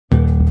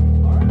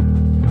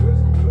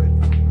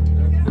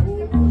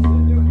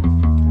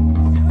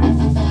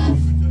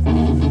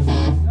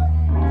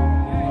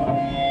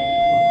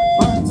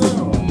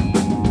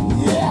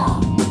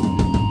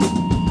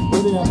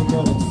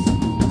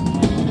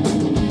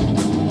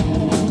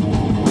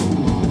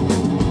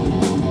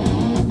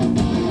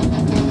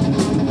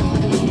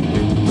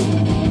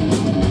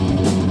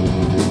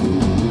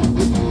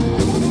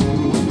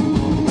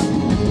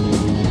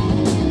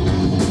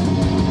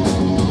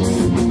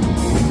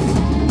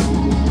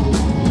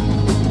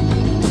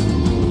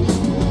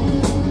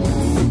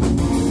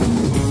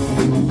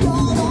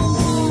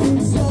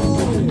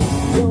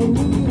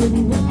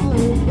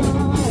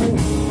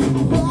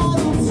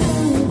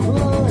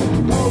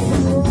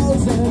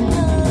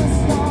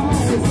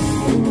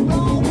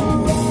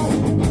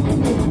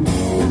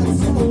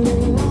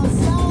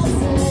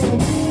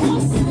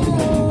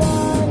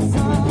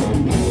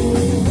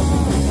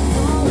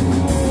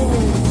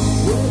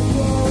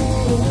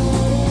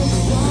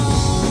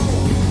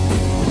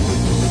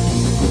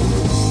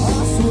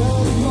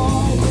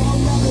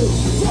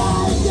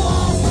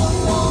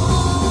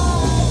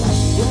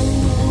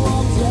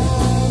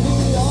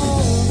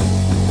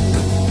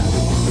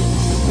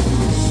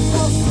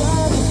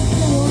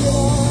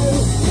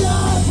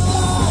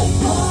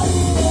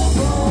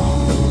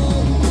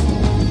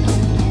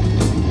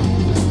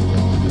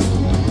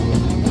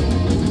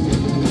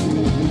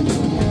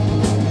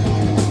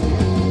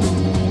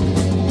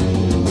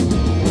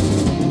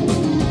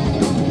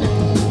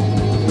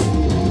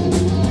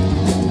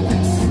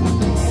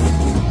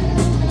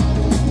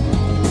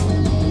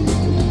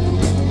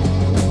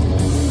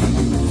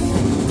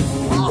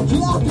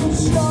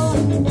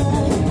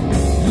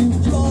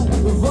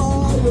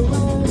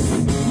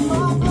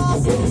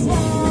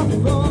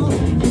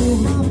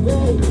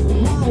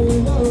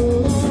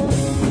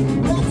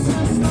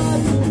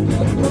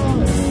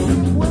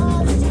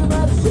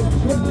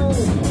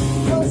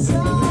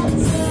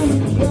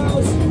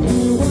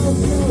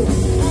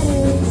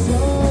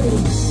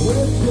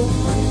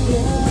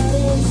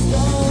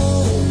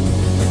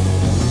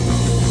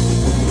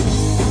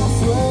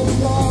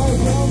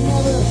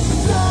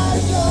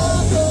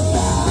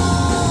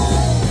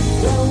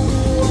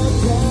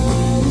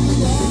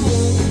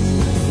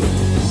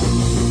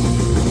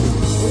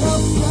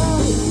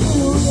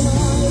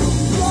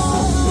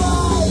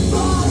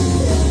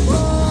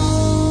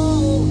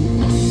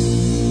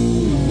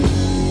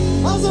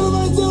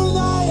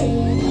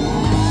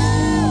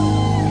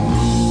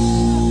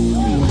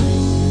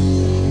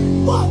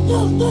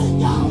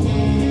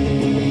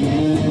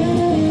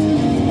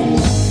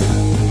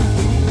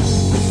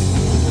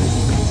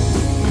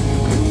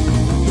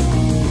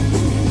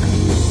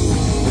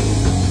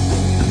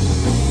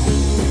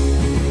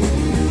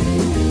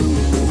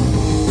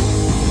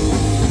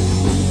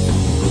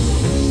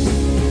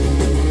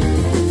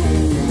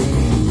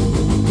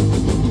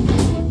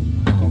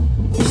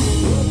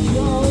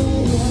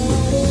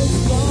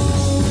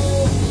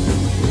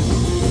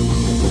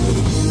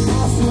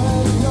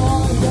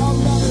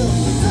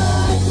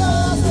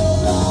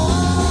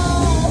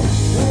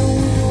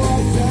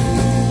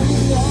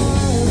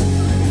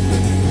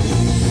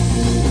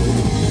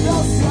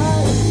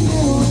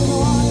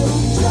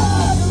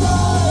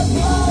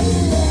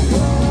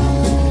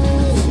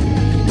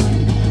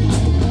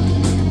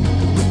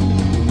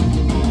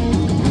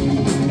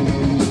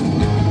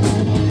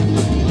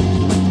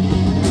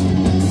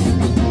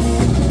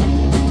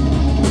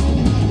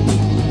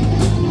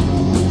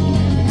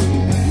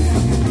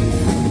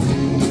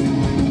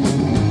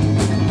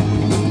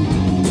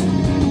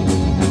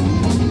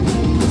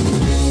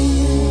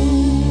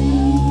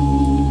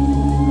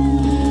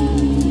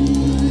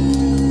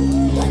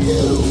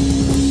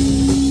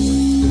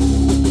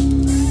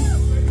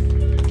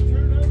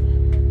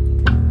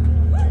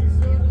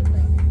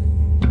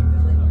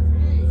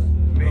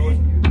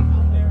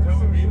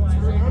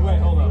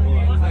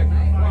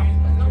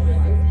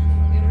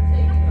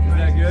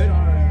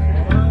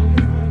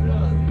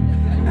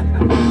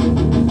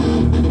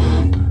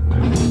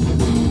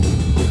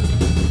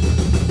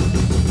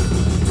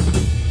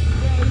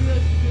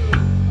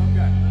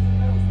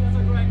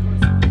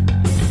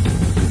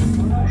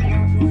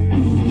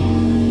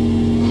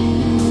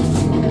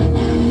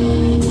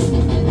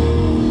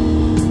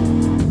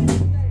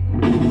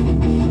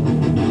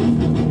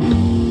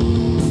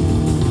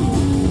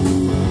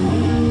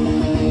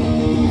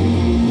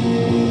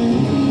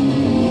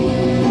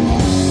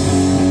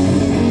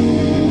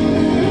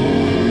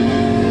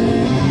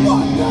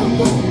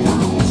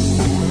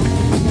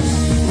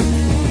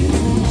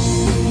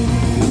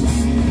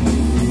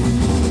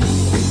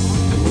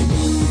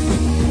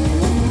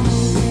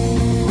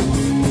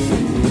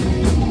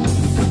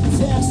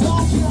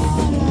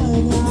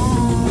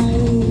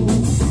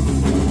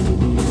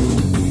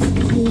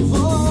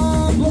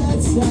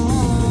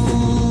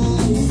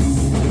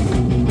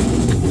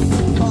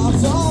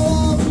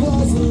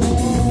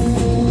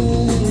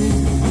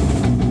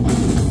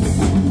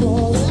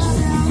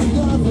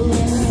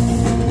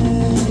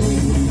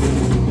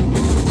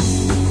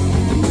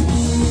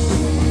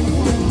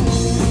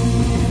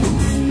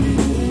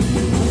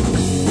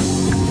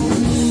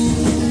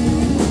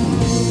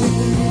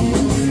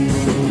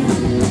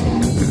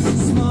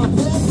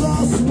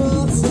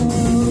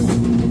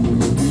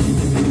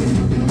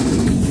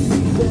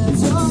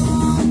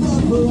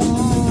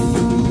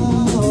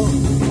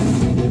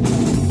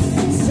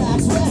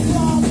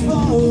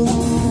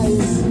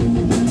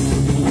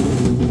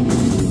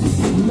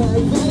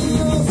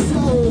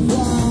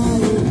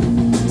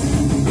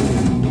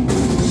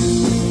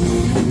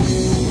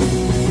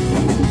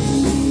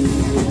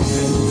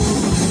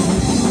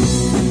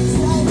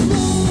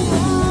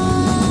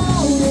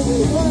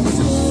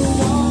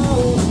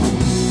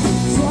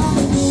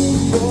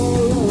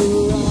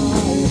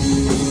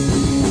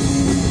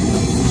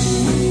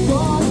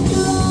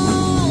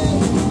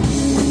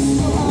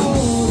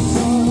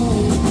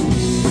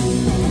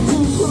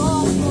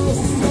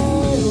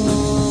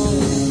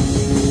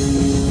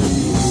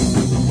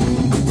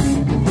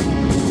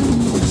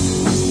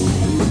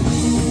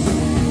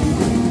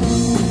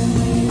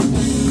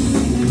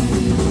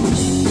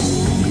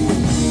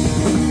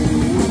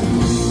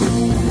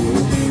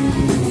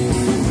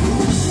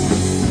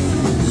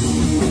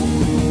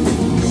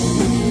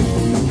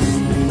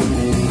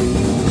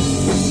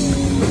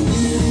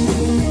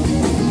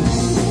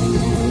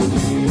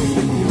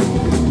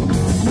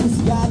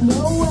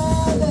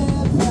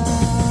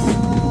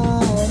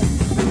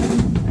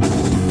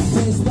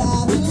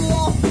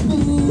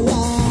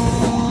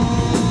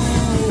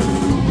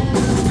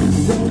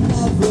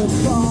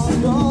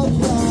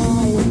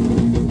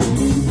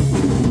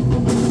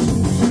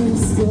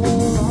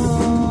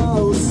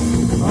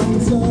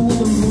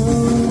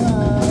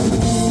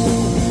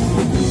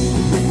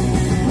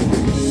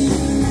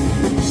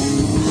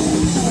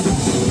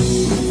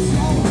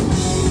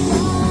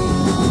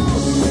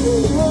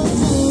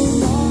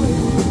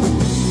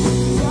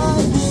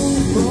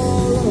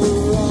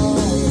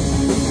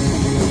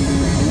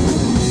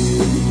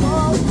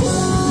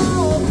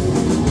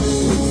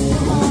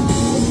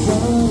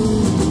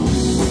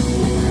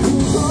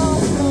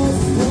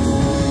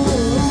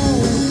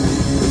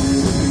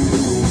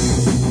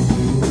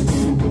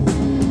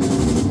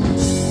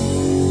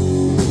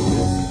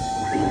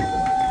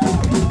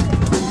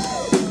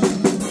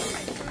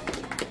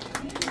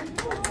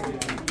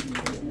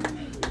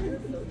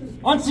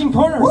Unseen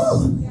Corners.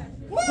 Woo!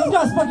 Those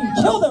guys fucking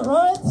killed it,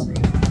 right?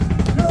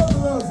 Good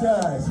for those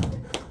guys.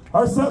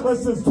 Our set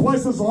list is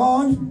twice as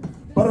long,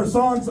 but our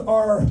songs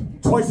are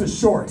twice as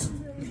short.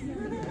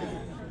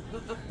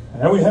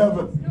 And we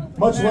have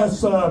much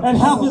less. And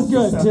half as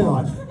good, step too.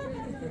 on.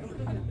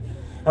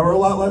 And we're a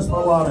lot less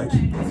melodic.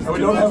 And we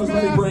don't have as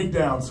many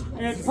breakdowns.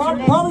 And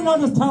probably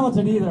not as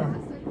talented either.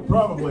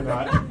 Probably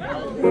not.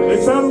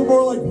 It sounded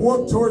more like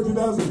Warped Tour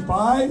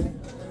 2005.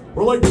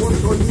 We're like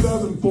Warped Tour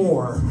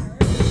 2004.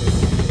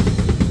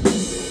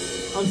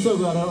 I'm so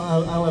glad I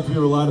don't have to be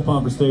relied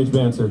upon for stage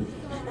banter.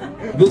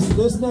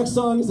 This next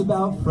song is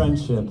about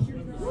friendship.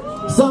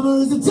 Summer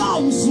is a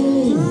time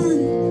machine.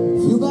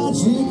 Feel that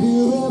cheap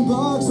beer and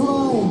box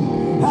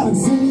wine. Haven't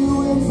seen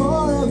you in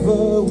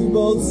forever. We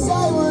both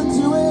say we're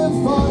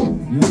doing fine.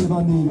 You live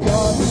on the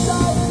other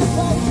side of the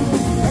country,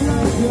 and I'm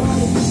gonna be on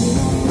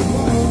the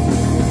road.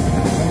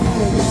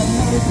 And I'm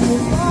not as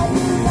good as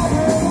you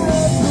never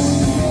heard. So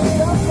we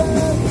get up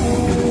there.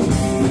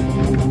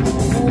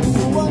 And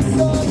once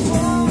or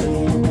twice,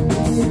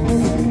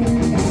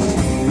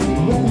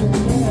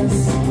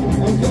 reminisce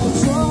and get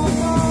drunk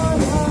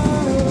on earth.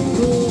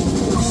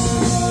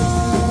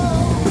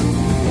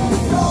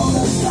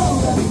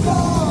 Let's go.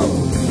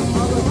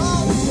 On the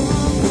hot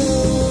summer,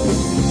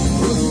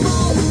 with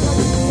my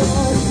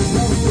friends,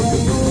 let's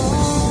break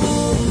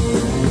along.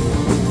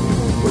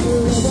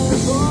 We're living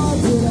for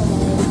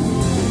tonight.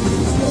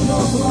 Still no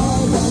fly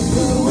back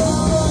to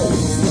world.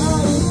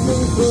 Starting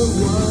free for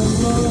one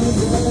more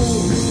day.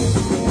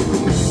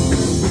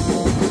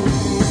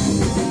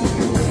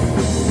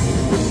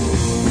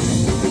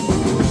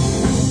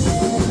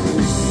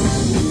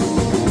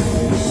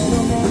 No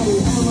matter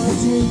how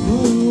much we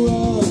grew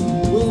up,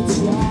 with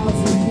trials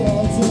and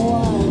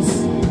deadlines,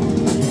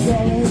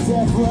 very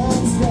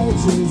different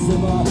stages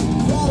of our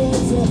very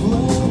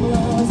different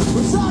lives.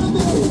 We're trying to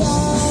be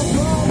like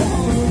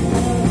forever.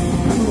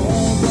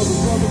 But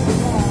we're looking for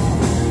now.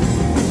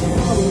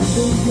 I will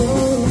think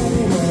you're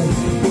later.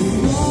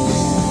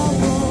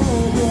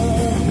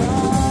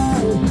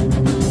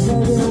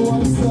 Maybe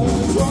once or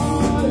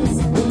twice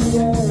a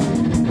year.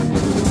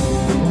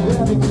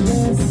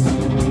 Reminisce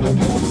and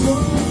get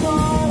drunk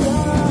on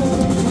earth.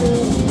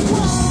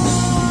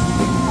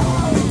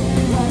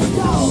 Let's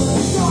go.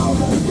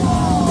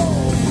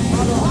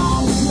 On the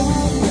hot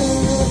summer,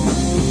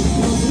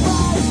 those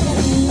lights at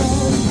the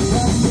end,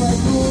 let's break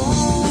the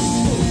line.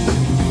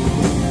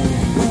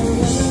 We're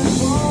living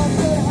for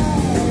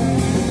tonight.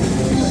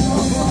 There's no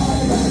fly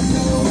back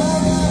to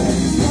heaven.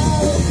 Now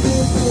it's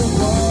just a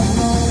one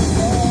more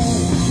day.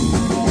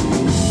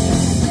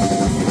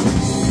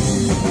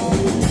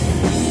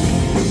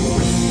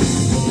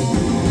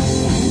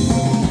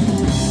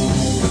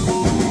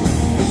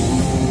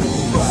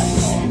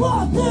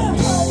 Walk there,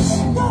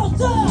 go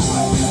down.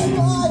 Walk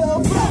there, go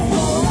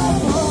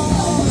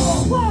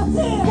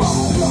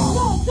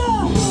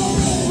down.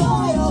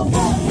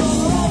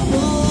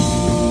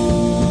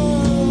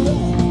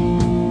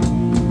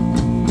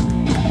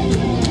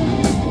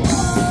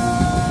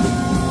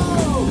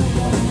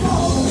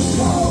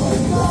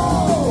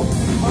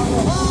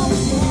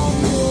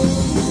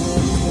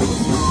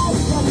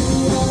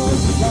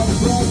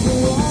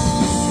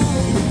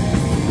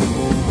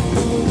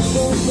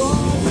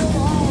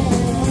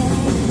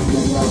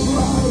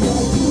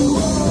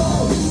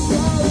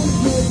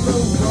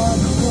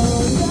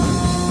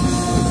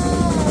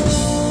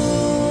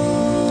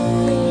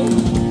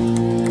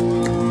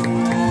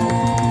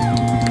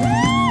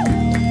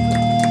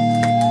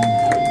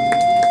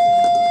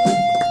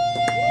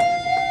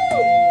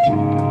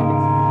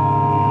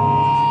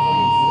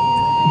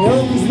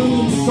 Eric is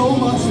moving so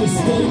much, the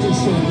stage is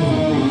shaking.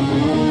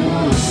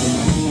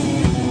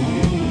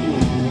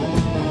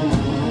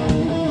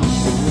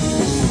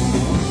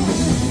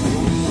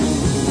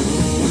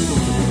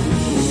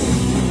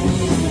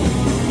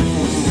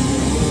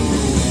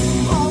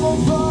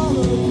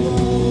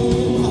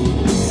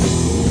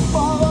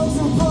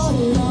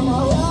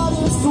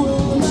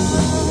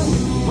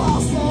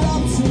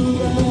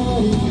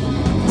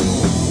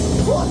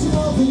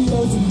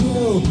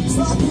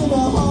 Talking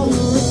about all the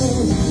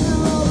rain, you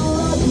know the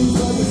Rockies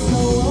like the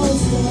snow on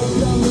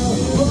stage on the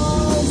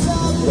boys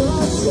of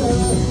culture.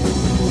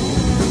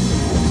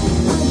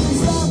 We can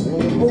stop,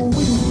 or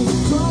we can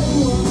try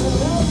one,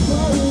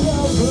 sorry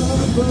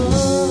forever.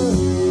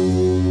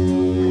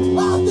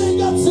 I think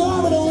I'm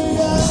terminally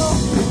ill.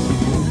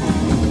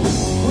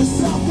 We're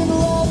stuck in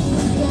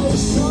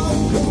resignation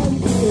and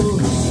you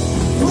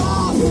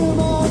dropping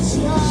my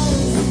chest.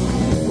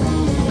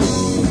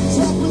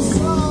 Check the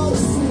soul,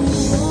 see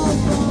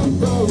the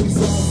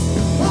roses.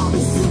 I'll be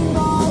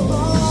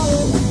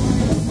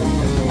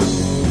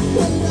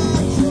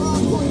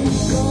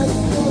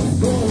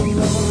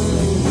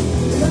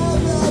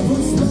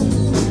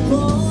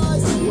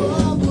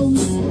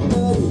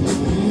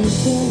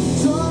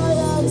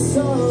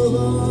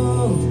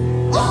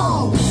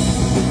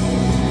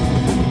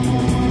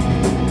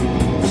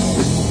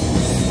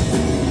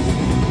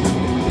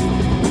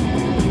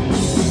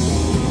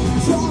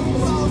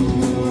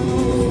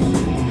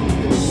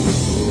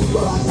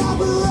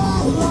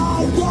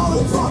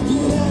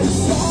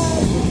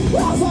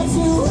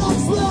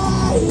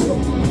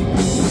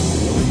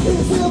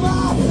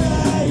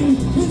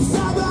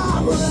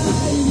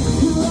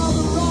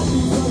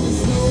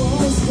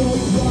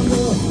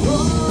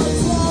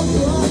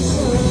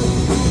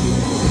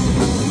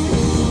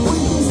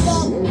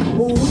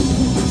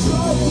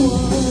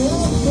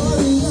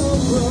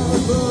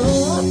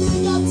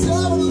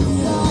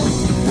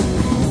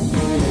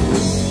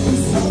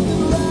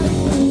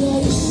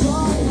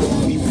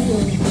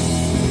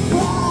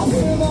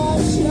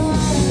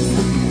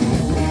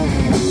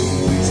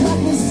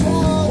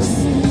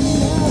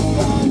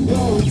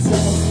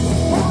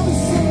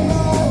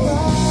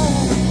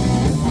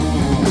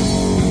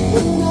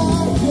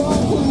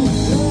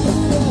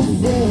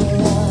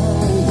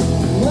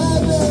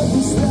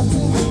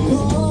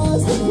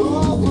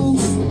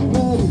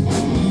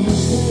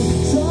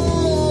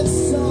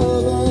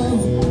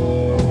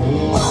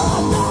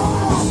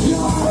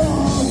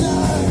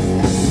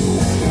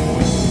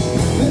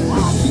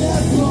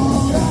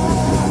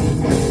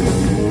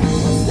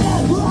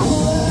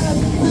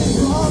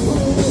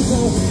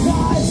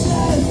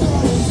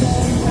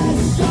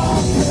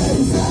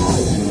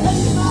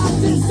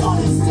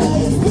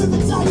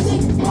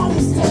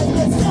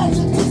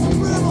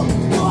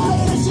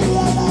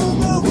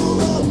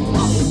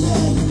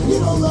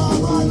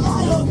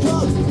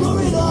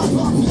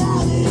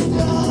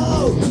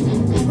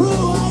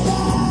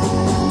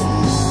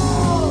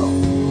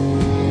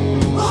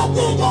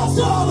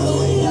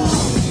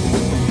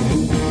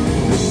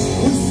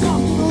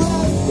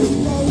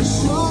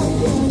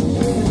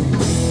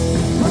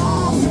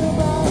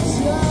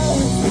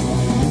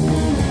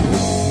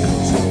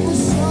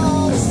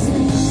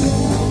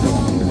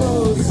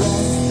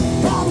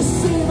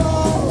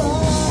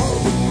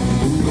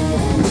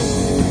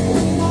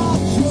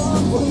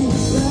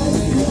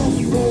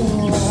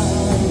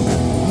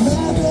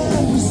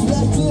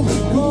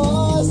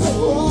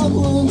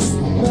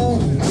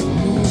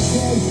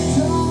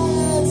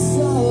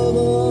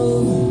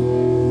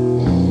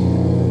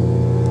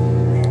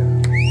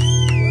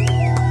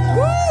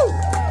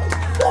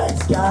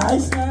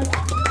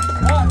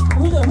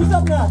Who's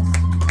up next?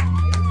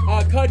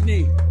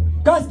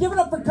 Cudney. Guys, give it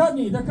up for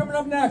Cudney. They're coming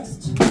up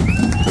next.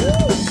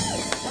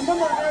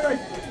 Remember, Eric,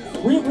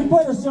 we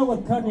played a show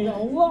with Cudney a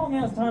long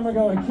ass time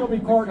ago at Kilby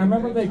Court, and I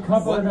remember they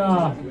covered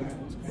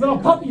Little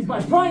Puppies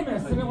by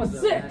Primus, and it was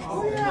sick.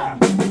 Oh yeah.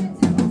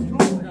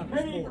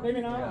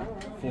 Maybe not. I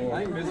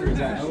think Misery's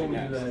actually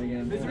next.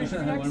 Misery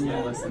should have one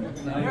more lesson.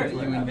 Now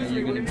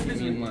you're going to keep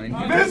me in line.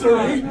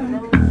 Misery!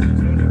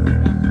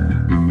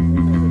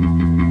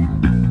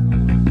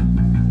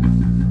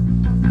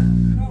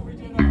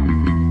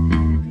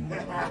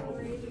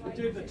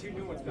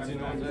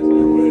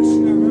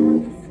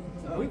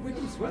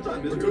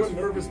 We're doing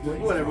nervous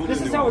break. Whatever.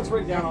 This is how it's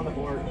written down on the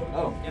board.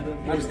 Oh,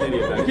 I'm just an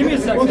idiot. Give me a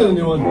second. We'll do a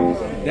new one.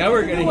 Now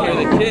we're going to hear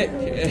the kick.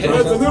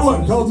 That's a new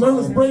one called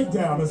Nervous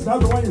Breakdown. It's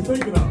not the one you're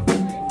thinking of.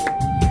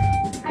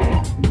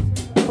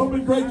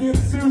 Hoping Greg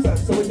Gibbs sues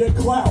us so we get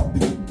clout.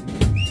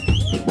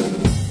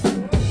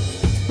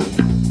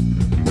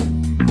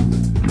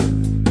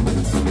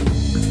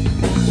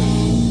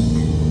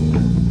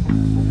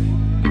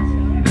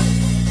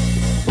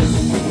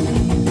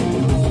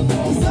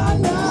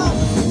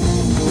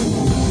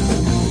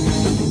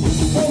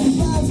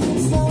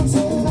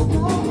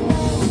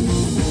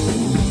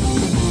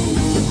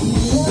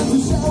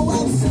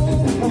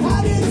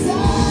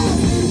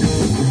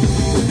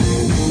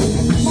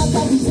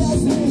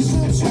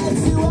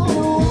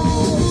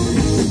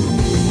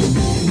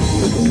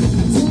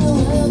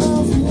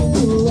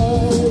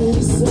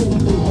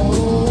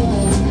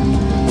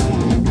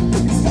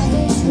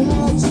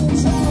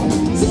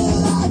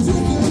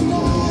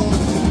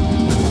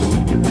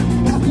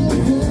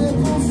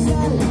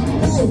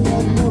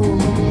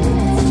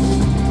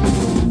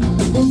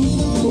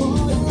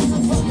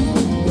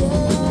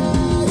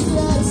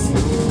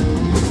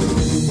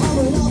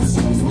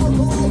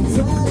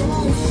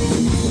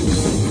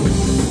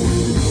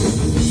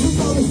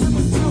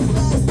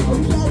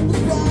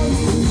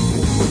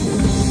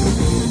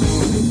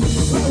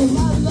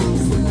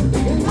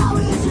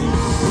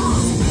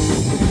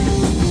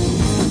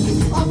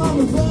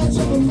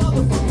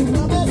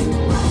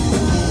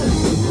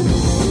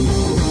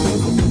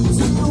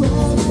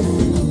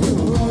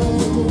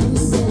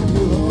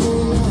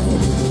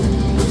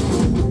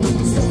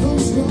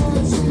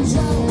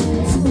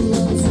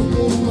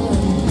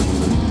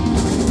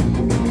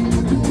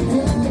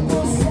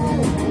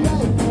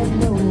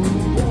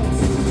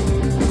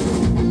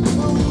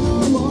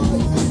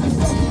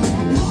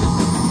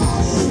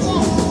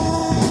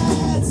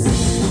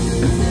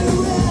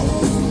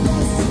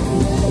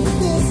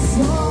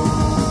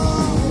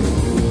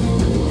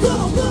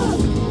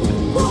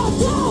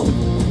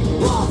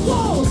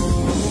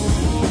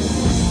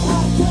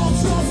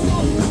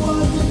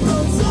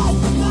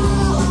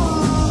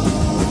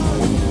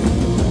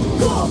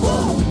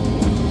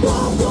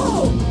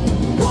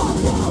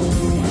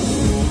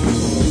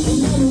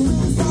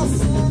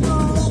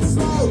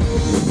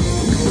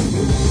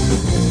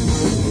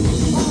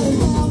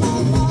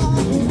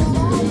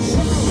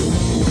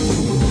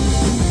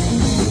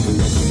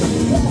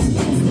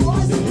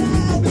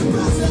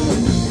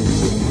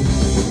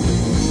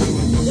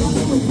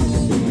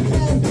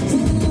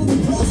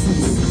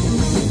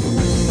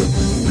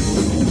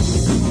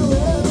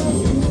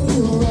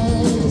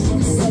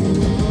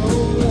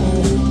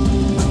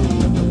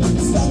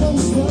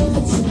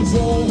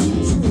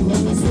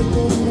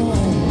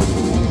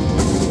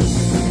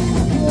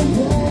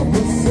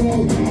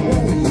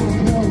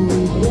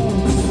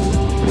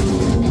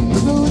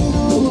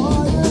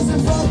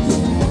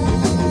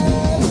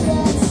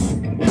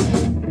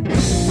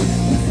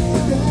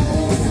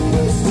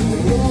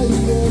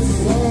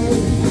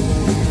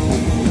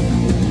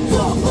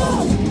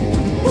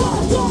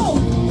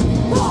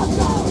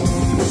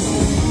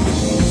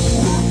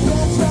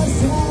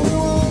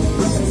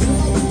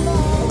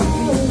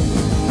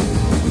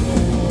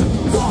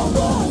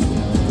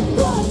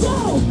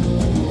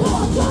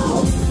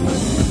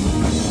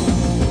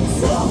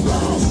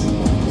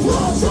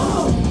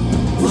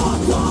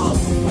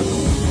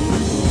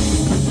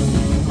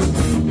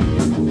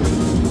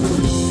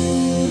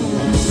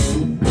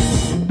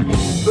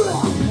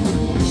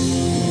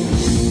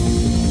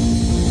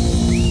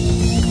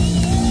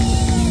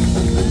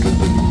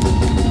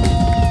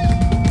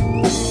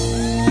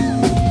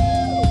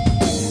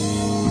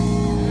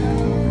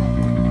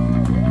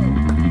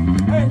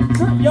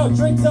 Yo,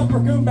 drinks up for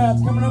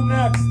Goombats coming up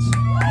next.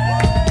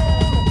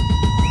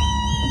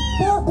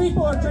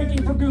 people are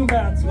drinking for goon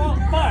bats? Well,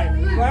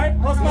 5, right?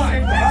 Plus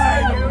 5.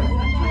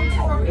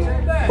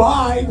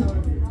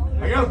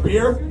 5. I got a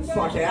beer.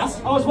 Fuck ass.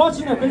 I was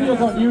watching their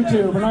videos on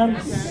YouTube, and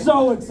I'm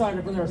so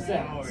excited for their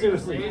set.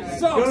 Seriously,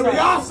 so It's gonna excited. be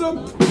awesome.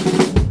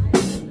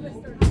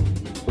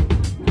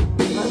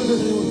 I haven't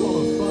heard anyone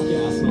call a fuck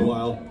ass in a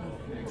while.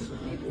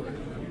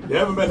 You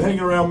haven't been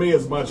hanging around me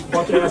as much.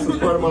 Fuck ass is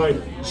part of my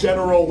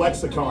general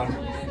lexicon.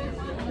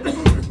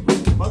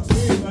 Fuck's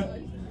me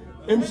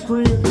that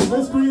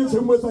miscreants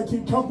him with I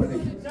keep company.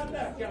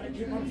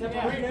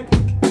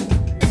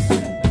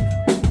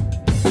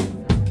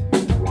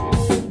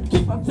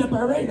 Keep them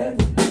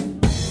separated.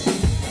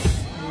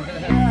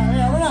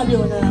 Yeah, we're not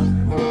doing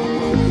that.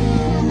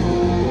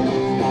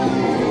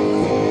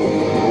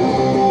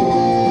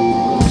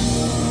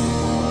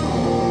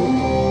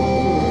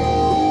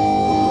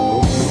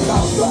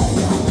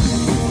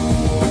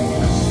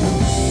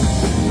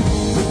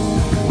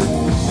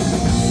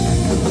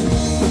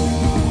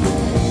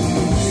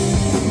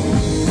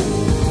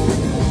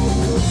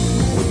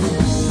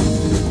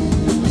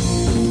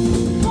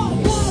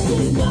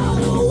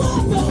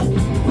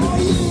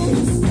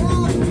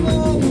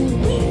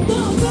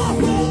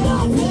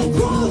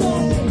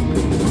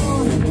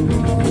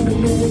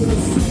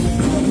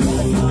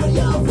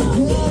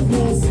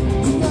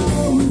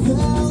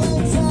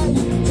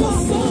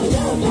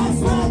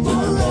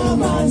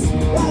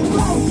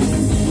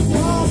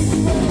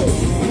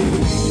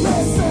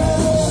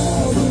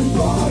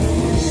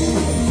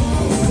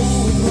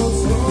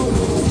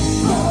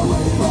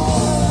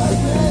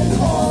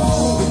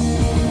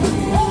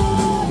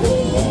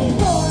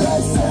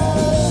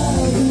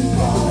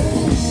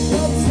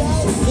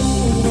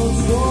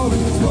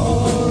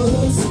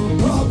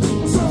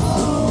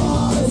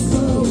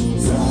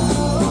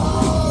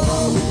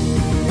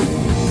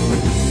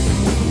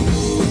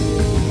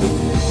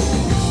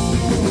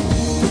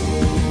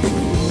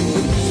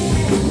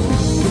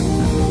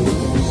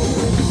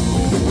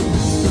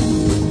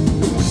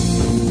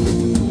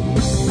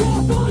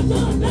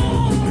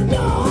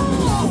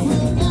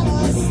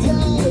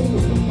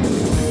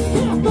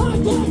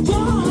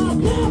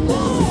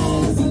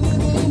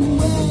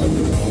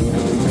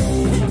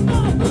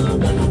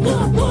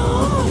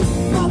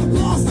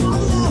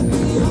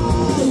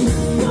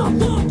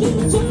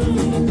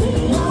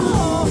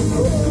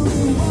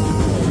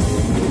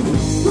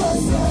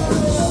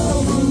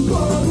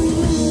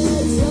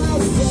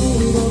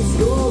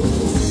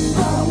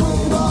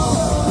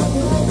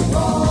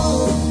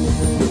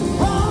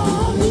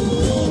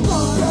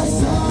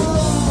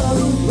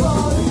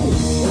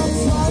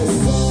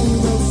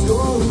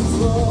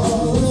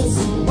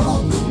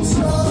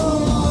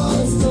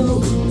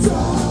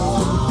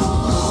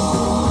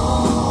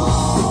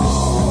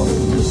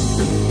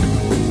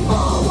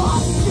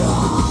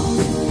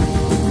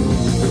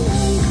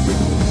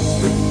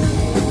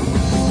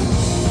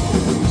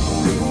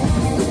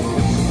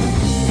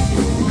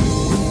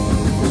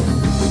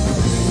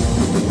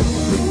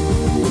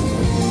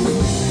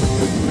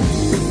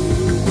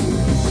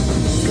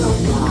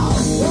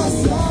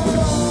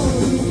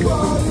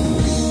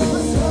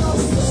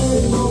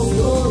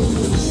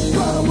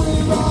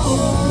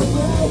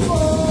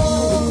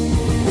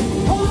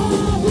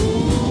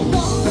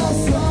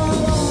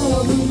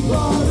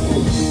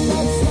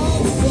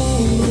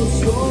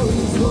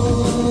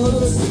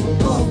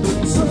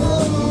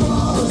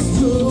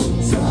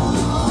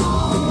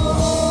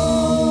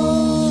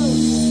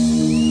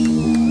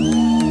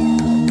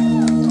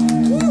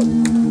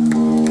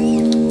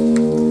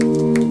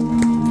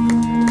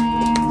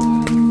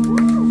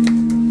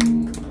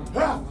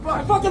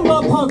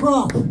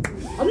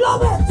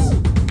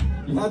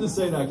 To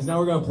say that because now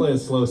we're gonna play a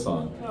slow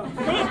song.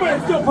 But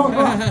it's still punk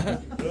rock.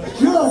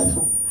 Good.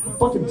 I'm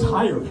fucking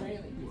tired.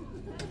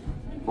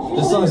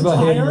 This song's about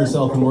hating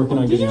yourself and working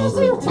on getting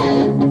over it.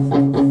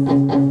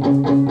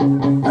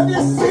 Have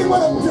you seen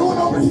what I'm doing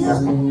over here?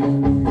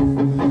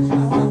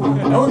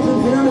 No one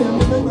can hear me. I'm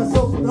gonna make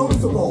myself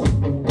noticeable.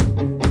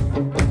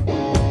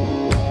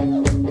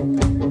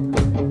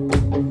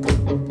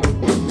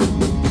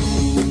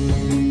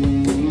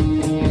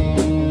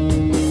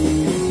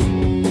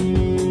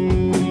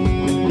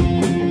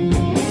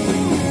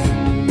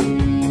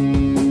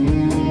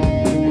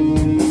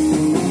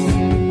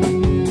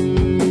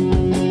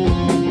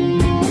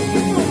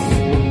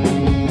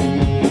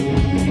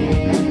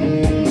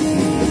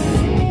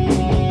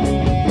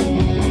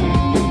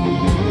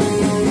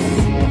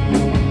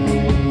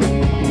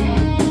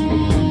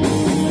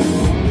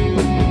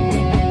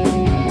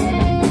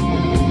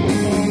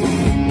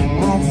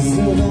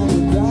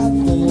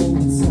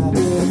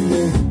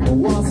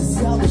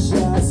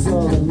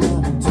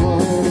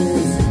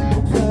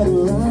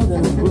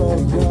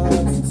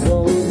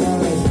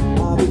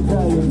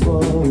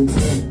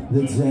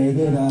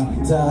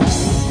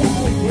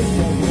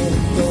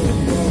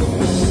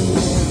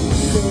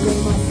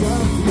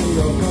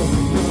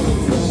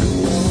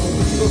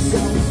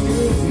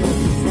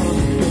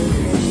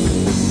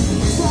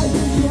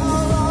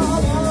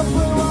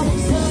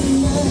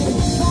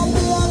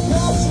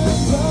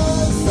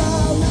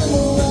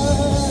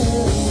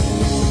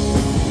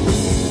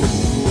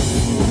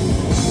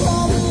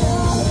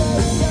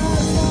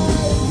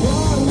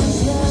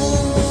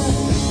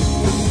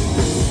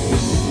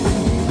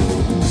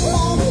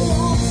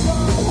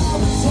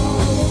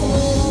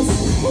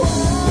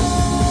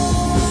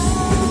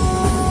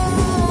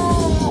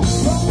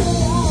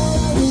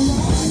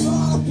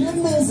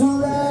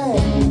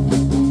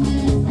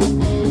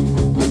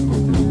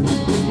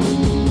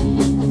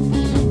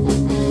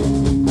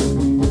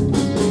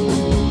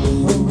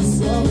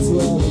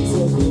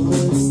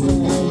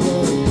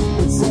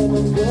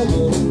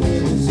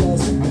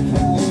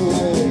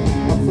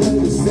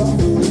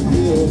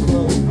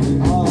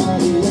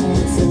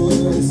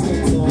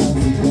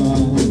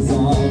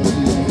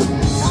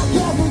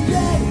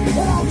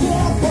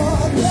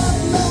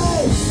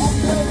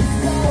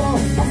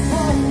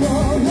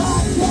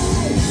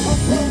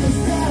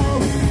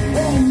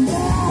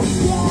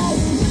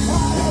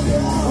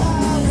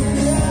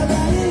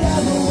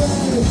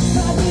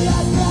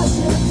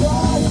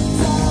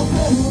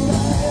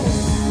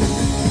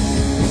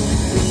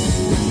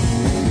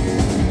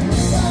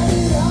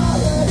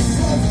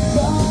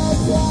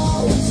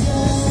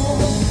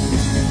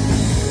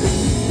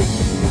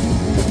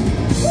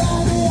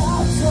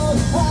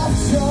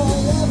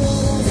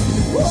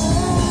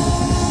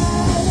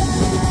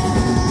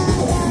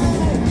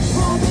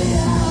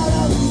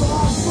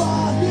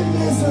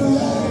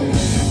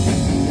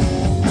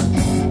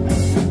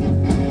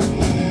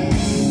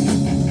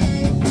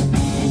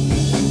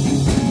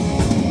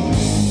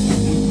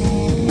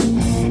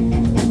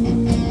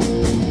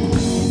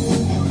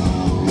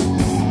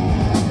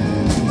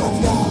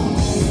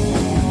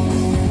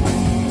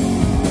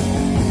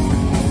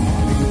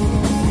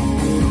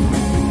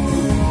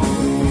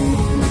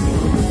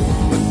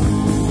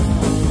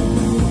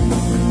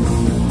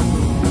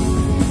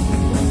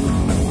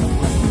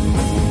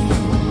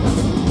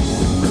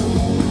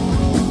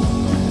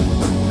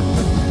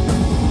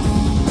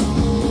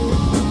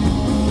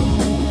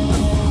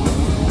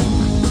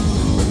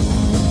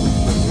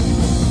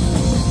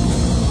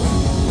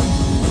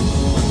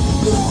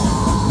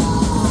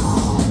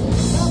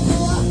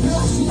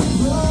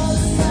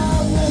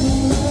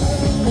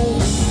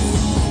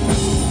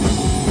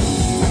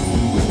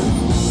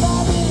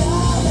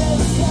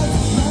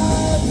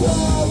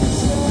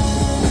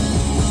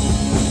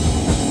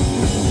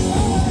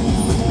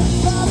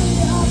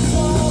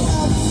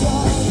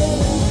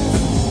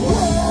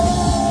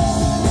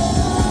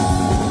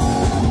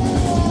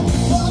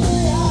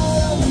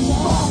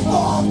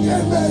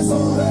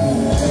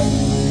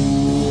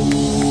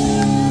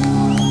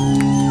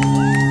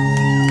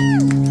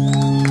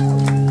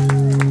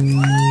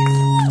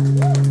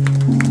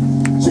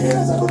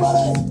 Cheers,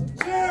 everybody!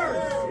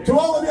 Cheers! To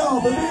all of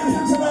y'all for being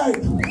here tonight.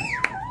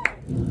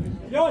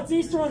 Yo, it's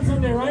Easter on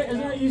Sunday, right?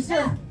 Isn't it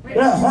Easter?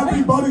 Yeah,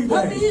 happy Buddy Day.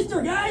 Happy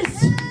Easter,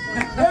 guys!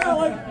 Yeah,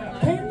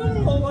 like paint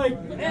little like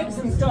eggs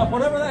and stuff,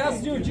 whatever that has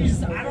to do with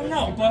Jesus, I don't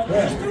know, but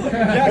let's do it.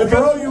 And for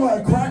all you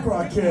crack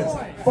rock kids,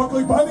 fuck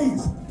like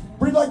bunnies,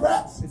 breed like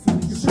rats. You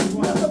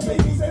shoot the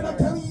babies, and I'm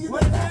telling you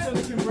that.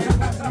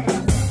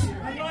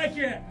 I like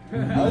it. I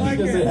was just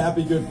gonna say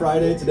Happy Good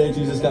Friday. Today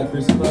Jesus got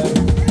crucified.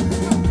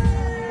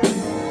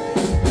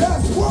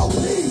 Yes, world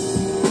peace.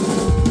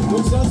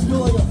 Which does feel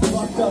like a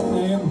fucked up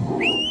name.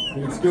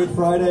 It's Good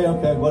Friday,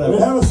 okay, whatever. We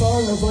have a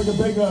song that's like a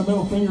big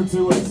middle finger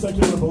to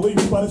secular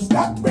beliefs, but it's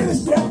not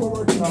finished yet. We're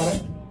working on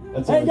it.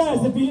 That's Hey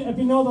guys, if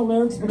you know the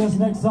lyrics for this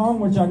next song,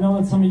 which I know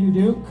that some of you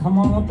do, come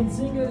on up and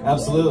sing it.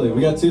 Absolutely.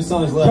 We got 2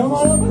 songs left. Come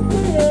on up and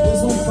sing it.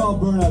 This one's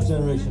called Burnout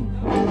Generation.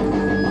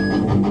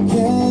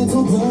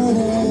 Candle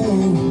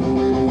burning,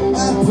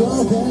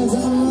 Apathetics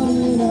are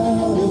running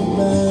out of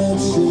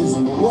matches.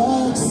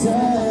 Works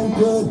and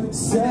good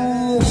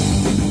sense.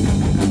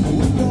 We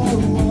got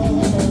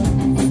one,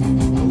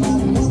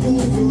 like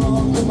nothing's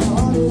wrong, but my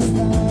heart is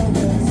bad.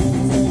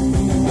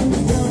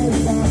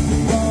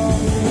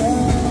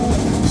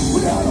 We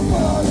got a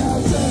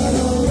burnout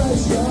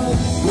generation.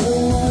 We're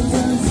ones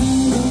and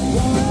seeing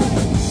blind.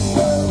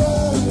 We're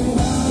running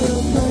out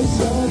of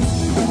patience.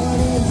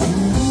 Running to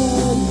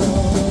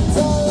the unknown.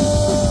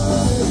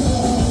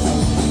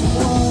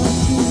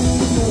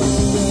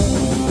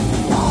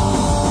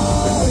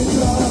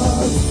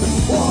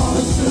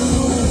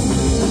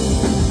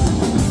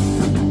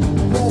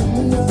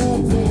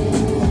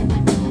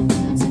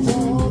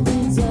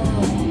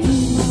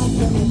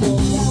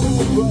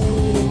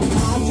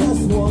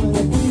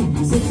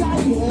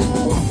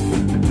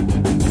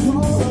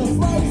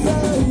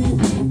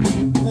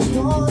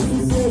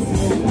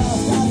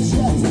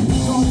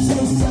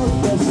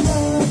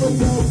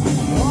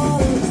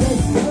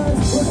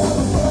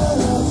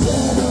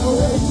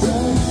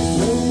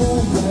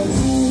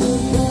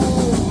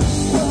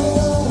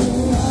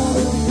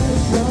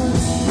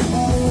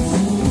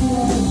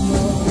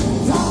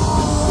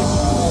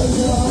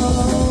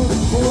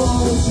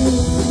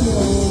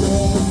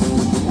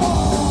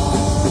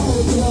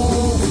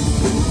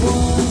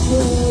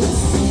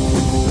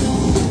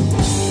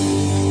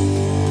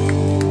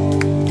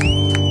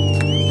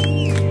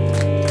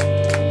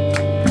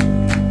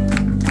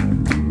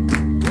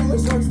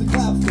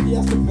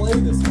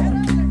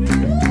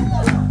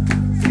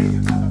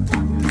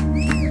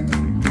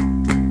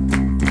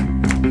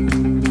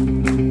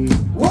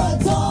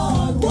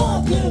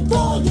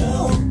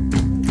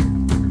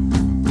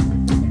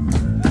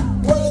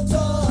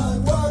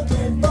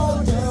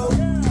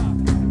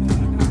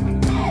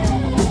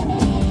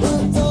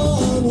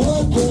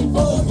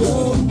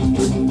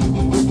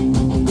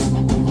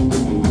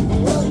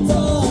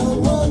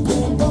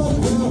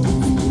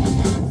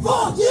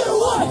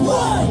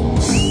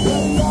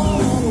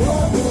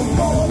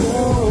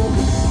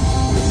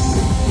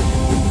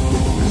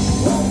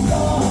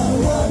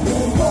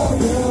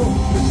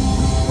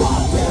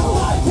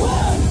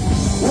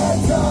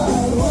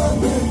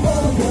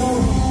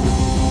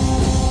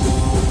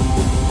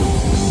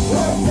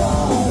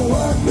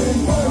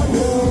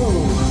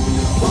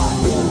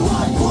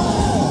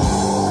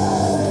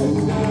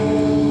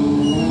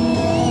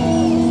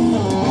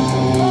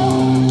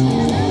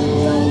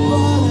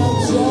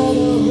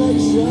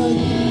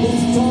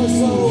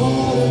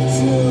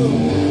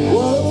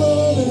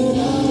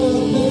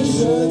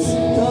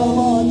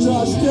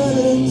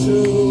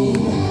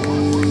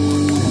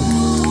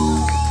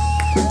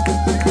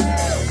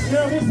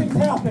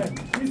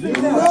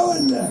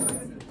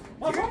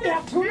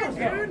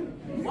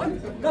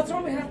 That's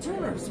why we have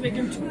tuners, so we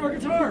can tune our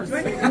guitars.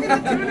 Tune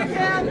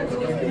again.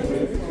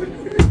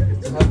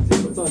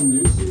 What's on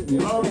news?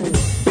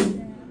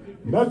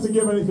 Not to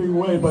give anything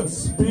away, but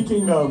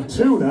speaking of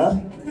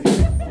tuna, and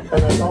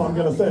that's all I'm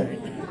gonna say.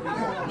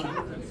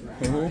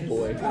 Oh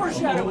boy.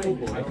 Foreshadowing.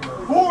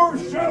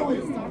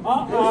 Foreshadowing.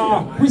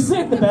 We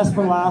saved the best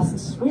for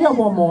last. We got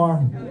one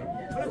more.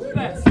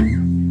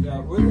 Yeah,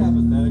 we're the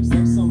Apathetics.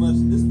 Thanks so much.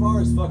 This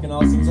bar is fucking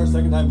awesome. It's our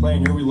second time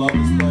playing here. We love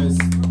this place.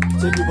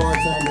 Tip your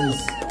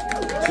bartenders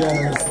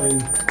generously.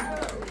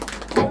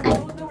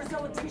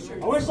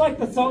 I wish like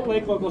the Salt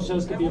Lake local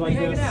shows could be like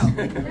this.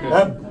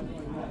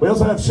 We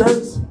also have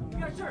shirts.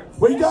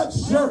 We got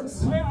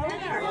shirts.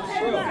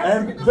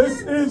 And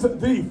this is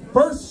the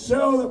first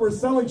show that we're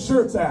selling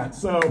shirts at.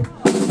 So, you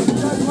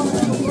guys want to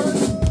be the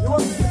first? You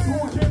want to be the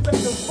cool kid that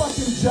does a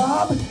fucking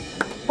job?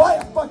 Buy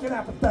a fucking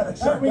Apathetic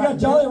shirt. We got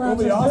Jolly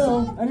Ranchers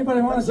awesome. too.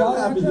 Anybody want a Jolly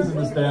Happy he's in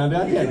Rancher? this band.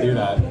 I can't do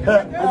that. I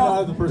don't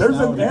have the There's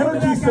an personality.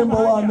 energy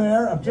symbol on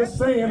there. I'm just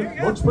saying,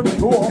 it looks pretty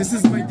cool. This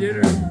is my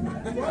dinner.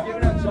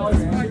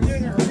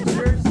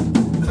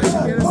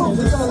 Oh,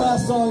 this is our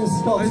last song. This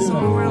is called I just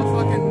Tuna. want to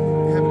fucking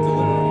have it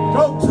delivered.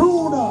 Go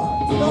tuna!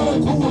 Not a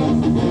tuna!